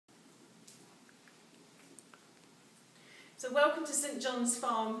So welcome to St John's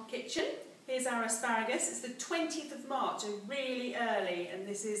Farm Kitchen. Here's our asparagus. It's the 20th of March, so really early, and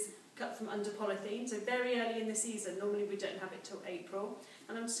this is cut from under polythene, so very early in the season. Normally we don't have it till April.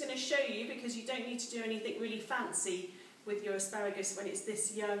 And I'm just going to show you, because you don't need to do anything really fancy with your asparagus when it's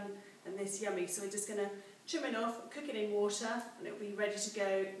this young and this yummy. So we're just going to trim it off, cook it in water, and it'll be ready to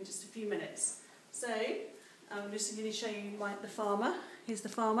go in just a few minutes. So I'm just going to show you the farmer. Here's the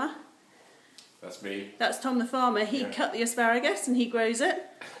farmer. That's me. That's Tom the farmer. He cut the asparagus and he grows it.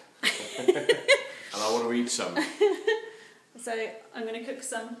 And I want to eat some. So I'm going to cook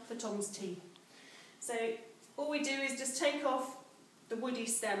some for Tom's tea. So all we do is just take off the woody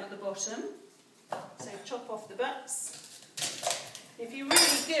stem at the bottom. So chop off the butts. If you're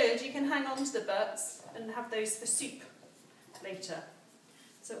really good, you can hang on to the butts and have those for soup later.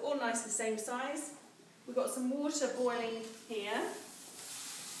 So all nice the same size. We've got some water boiling here.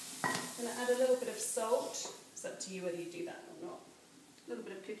 I'm going to add a little bit of salt. It's up to you whether you do that or not. A little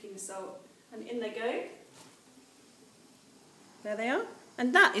bit of cooking salt. And in they go. There they are.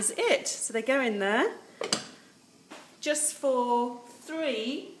 And that is it. So they go in there just for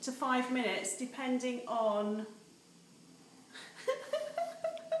 3 to 5 minutes, depending on...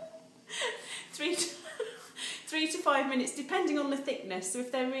 3 to 5 minutes, depending on the thickness. So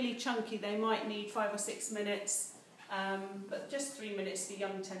if they're really chunky, they might need 5 or 6 minutes. But just 3 minutes for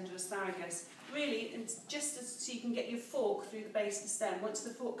young tender asparagus. Really, it's just so you can get your fork through the base of the stem. Once the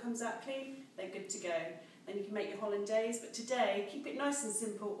fork comes out clean, they're good to go. Then you can make your hollandaise. But today, keep it nice and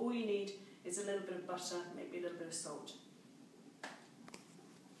simple. All you need is a little bit of butter, maybe a little bit of salt.